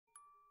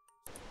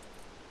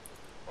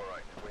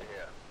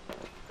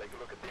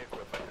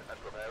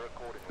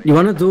You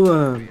wanna do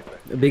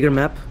a bigger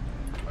map?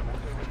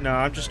 No,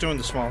 I'm just doing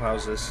the small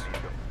houses.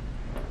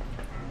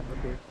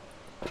 Okay.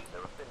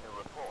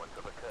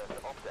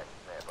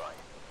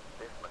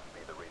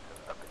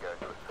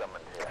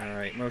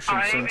 Alright,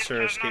 motion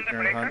sensor, escape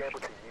during hunt.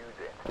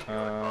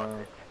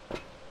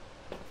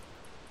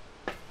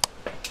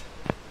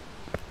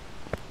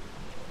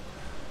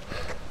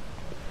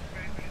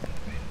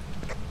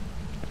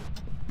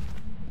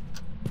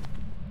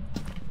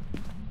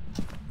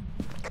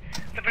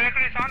 The breaker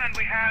is on and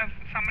we have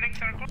summoning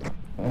circle.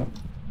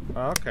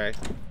 Okay.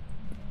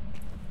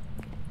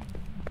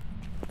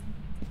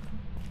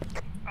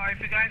 If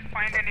you guys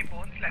find any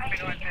bones, let me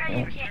know and how take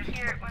you pictures. can't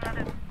hear it when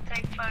other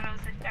take photos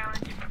if they're on a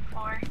different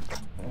floor.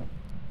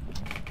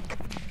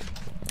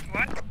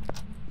 What?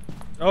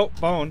 Oh,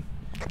 bone.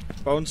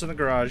 Bone's in the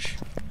garage.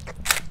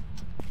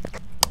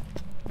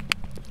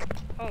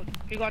 Oh,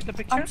 you got the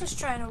picture? I'm just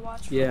trying to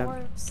watch for Yeah.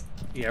 orbs.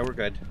 Yeah, we're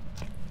good.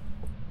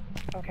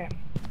 Okay.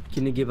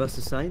 Can you give us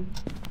a sign?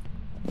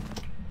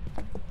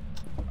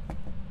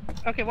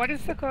 Okay, what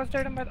is the coast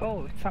item?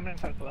 Oh, it's summoning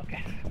circle.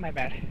 Okay, my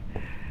bad.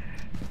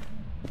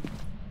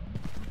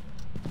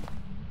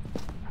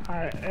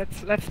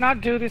 Alright, let's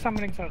not do the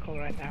summoning circle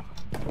right now.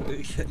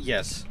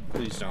 Yes,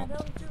 please I don't.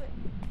 don't do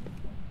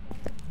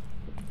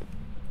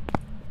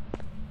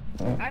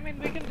it. I mean,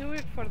 we can do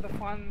it for the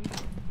fun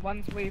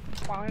once we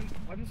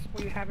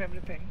have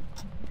everything.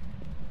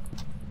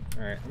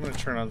 Alright, I'm gonna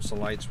turn on some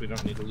lights. We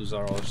don't need to lose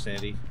our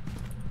sanity.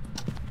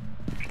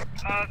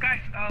 Guys,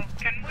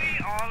 can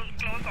we all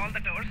close all the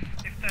doors?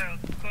 If the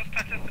ghost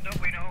touches the door,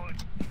 we know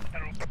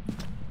they're open.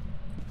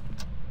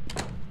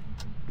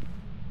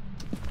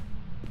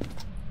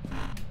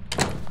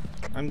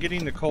 I'm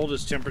getting the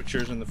coldest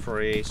temperatures in the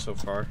foyer so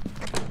far.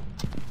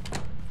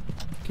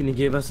 Can you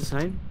give us a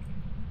sign?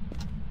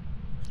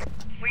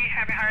 We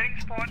have a hiding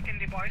spot in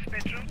the boys'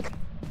 bedroom.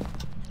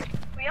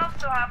 We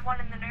also have one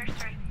in the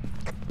nursery.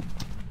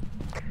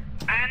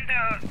 And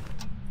a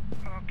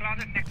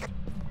closet next.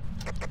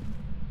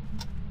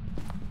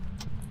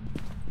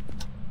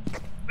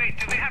 Wait,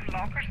 do we have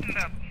lockers in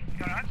the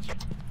garage?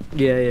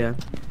 Yeah,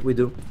 we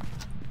do.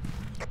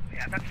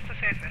 Yeah, that's the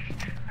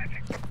safest, I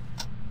think.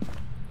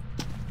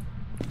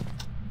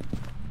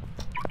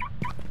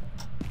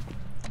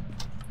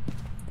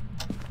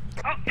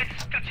 Oh,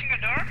 it's touching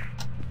a door.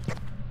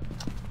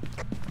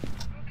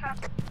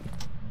 Okay.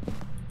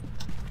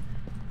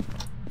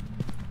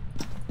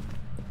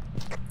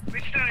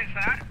 Which door is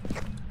that?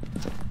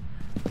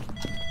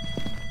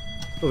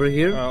 Over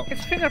here? Oh,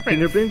 It's fingerprints.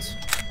 Fingerprints?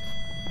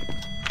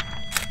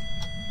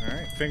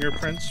 alright.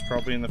 Fingerprints,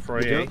 probably in the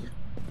foyer. Good job.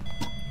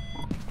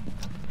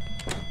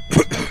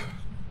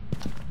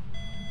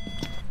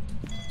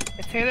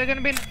 It's either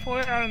gonna be in the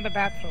foyer or in the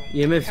bathroom.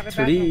 EMF Have a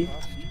 3.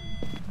 bathroom first.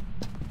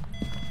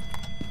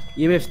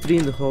 EMF 3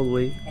 in the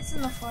hallway. It's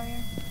in the foyer.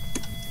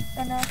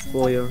 And now it's in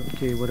Foyer,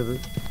 okay, whatever.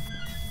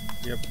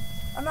 Yep.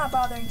 I'm not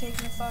bothering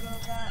taking a photo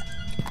of that.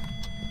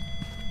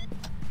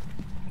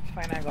 It's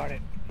fine, I got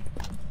it.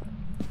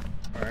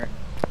 Alright.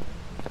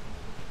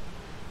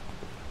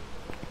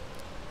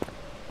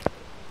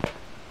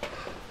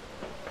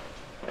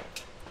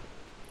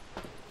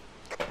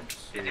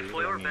 Is it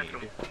foyer or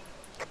bedroom?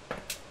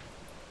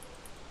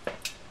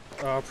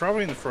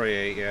 Probably in the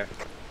foyer, yeah.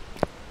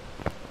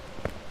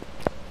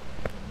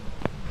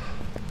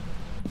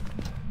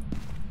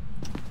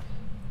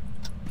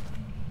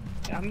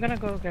 Yeah, I'm gonna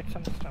go get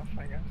some stuff,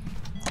 I guess.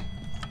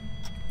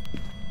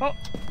 Oh!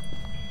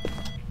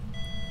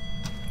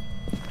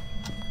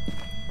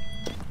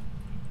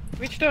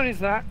 Which door is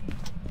that?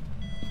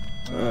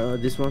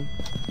 This one.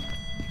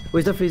 Wait,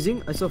 is that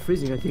freezing? I saw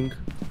freezing, I think.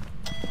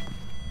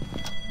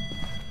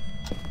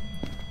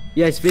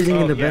 Yeah, it's freezing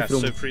in the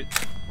bathroom.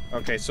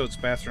 Okay, so it's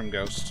bathroom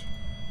ghost.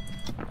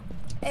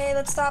 Hey,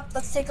 let's stop.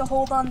 Let's take a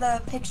hold on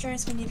the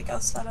pictures. We need a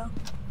ghost photo.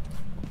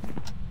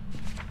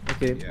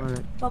 Okay, Yeah.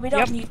 alright. Well, we don't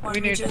Yep, need one.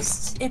 we We need-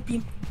 just it'd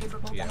be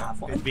favorable to Yeah,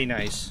 have one. it'd be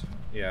nice.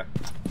 Yeah.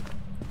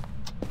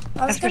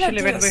 I was gonna Especially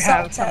do when a we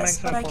cell have summoning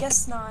test, but I circle.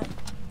 guess not.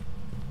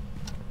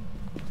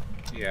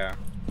 Yeah.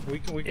 We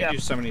can Yeah. do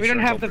summoning We don't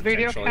have circle the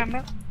video potentially.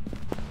 camera.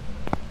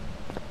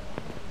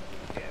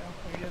 Yeah,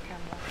 video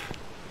camera.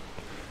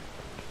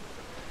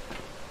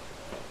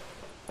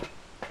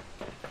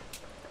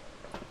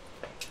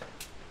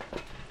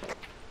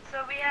 So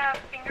we have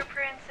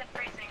fingerprints and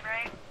freezing,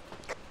 right?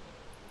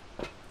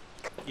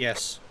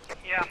 Yes.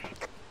 Yeah.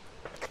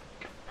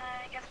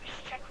 I guess we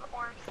should check for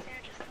orbs too,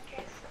 just in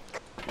case.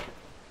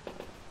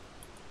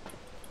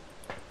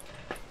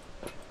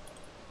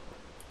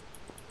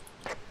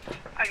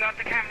 I got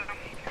the camera. Come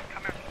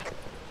here.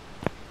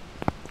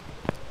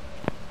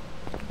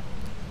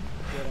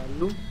 Where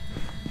are you?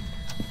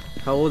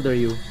 How old are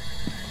you?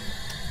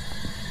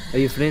 Are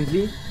you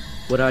friendly?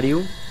 What are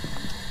you?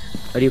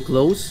 Are you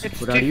close? It's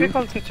What are you?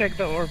 difficult to check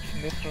the orbs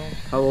in this room.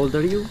 How old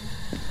are you?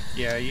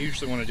 Yeah, you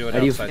usually want to do it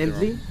Are you outside the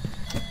friendly? room.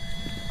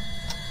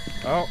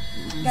 Oh,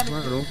 I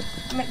don't know.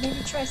 Maybe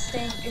try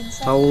staying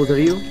inside. How old the are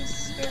you? room and use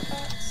spirit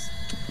box.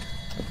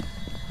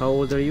 How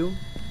old are you?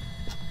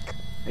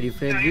 Are you No,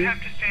 friendly? you have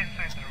to stay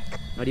inside the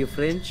room. Are you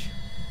French?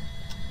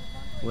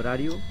 What are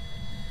you?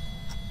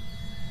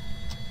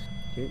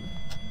 Okay.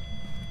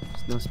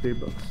 There's no spirit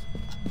box.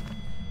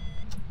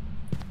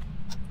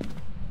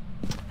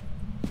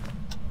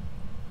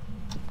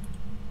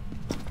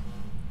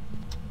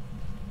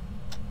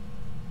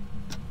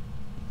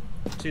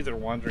 It's either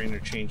wandering or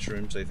change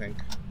rooms, I think.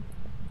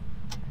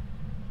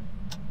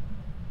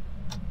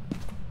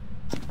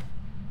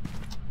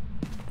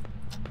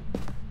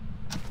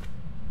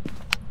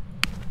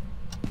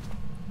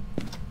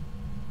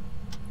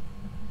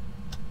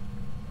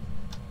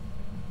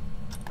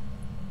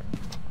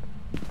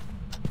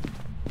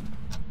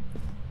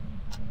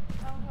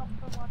 That'll help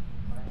for watching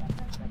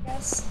forever, I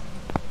guess.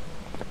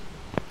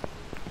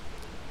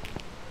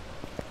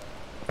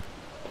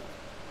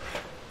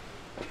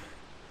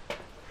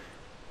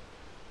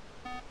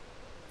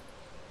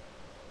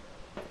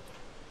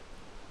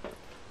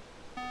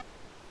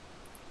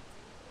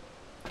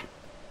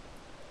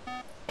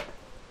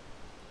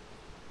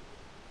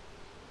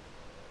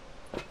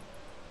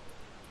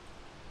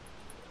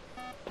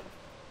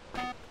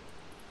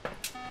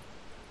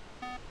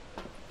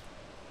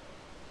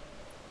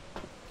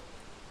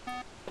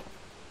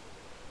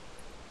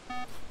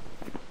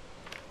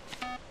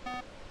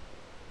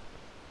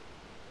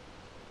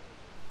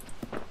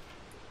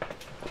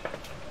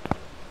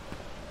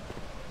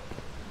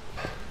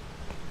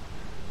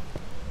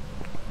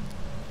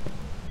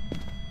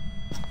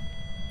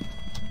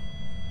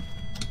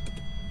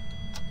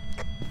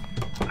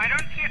 I don't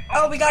see.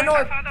 Oh, we got an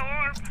orb. I saw the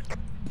orb.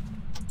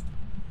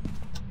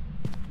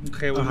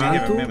 Okay, we Uh-huh.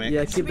 made him a mimic.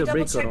 Yeah, Should keep we the double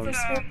breaker check on. for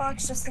spirit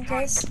box just in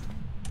case?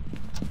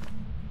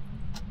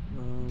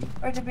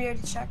 Or did we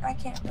already check? I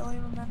can't really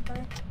remember.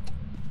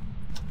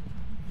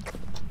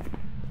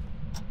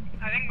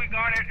 I think we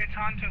got it. It's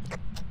on to.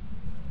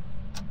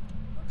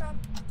 Okay.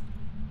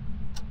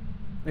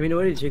 I mean,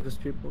 already check the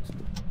spirit box.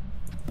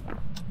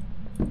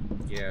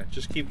 Yeah,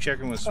 just keep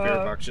checking with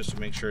spirit box just to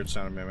make sure it's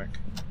not a mimic.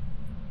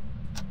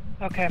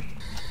 Okay.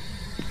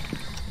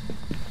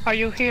 Are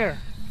you here?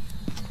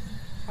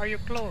 Are you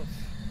close?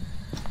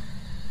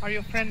 Are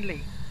you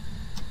friendly?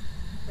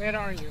 Where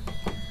are you?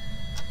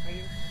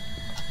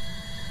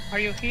 Are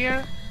you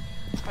here?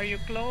 Are you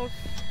close?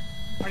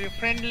 Are you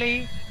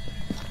friendly?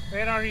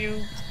 Where are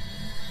you?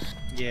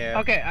 Yeah.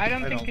 Okay, I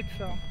don't think it's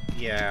so.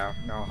 Yeah,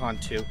 no,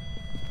 Hantu.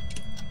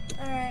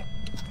 Alright.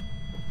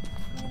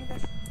 I'm gonna go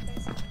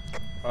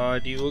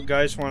face. Do you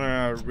guys want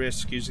to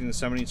risk using the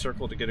summoning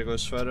circle to get a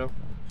ghost photo?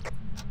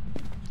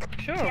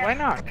 Sure, Yeah. why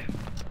not?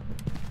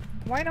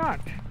 Why not?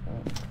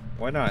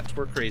 Why not?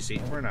 We're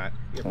crazy. We're not.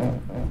 Yep.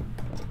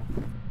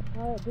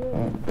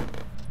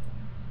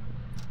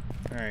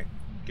 Alright,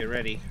 get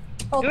ready.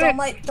 Oh, Do don't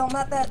it.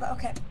 let that.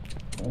 Okay.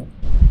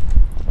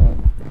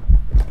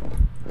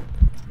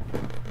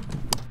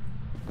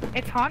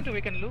 It's Hantu,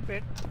 we can loop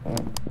it.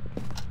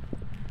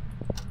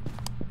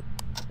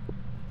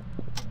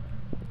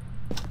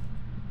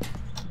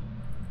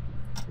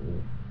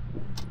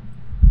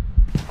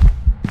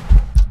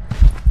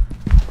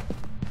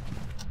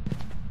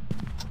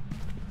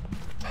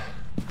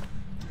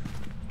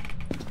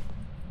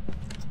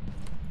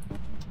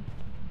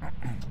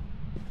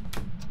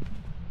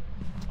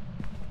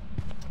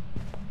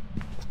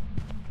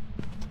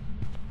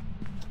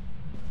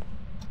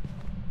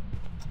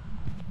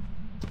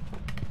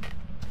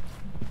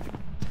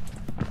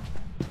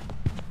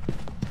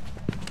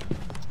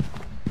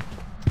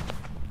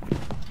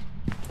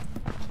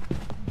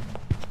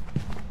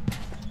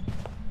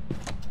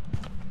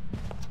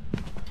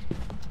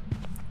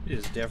 It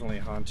is definitely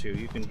a Hantu.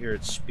 You can hear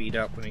it speed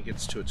up when it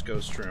gets to its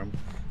ghost room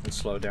and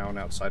slow down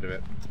outside of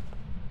it.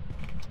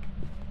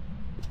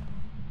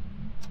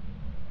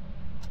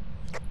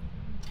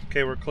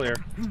 Okay, we're clear.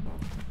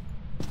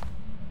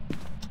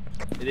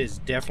 It is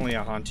definitely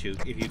a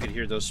Hantu if you could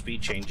hear those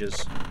speed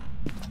changes.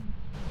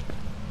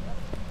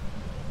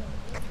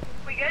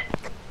 We good?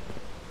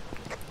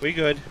 We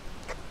good.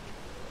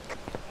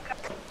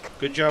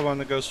 Good job on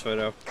the ghost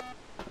photo.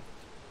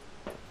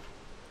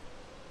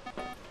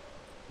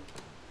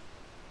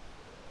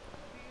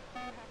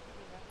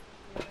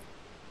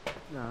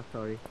 Nah,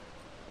 sorry.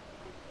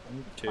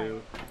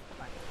 Two.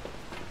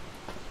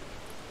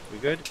 We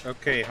good?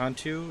 Okay,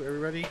 Hantu,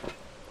 everybody?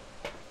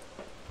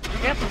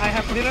 Yep, I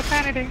have 0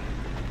 sanity.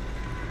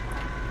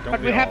 Don't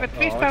But we have a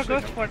all? 3-star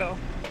Actually, ghost no. photo.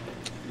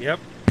 Yep.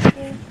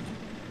 Okay.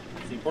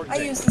 It's the important I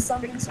thing. used the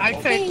summoning circle.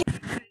 I'd say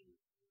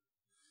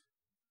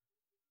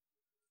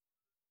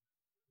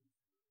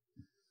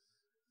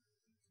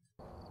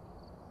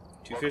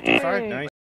 255, nice.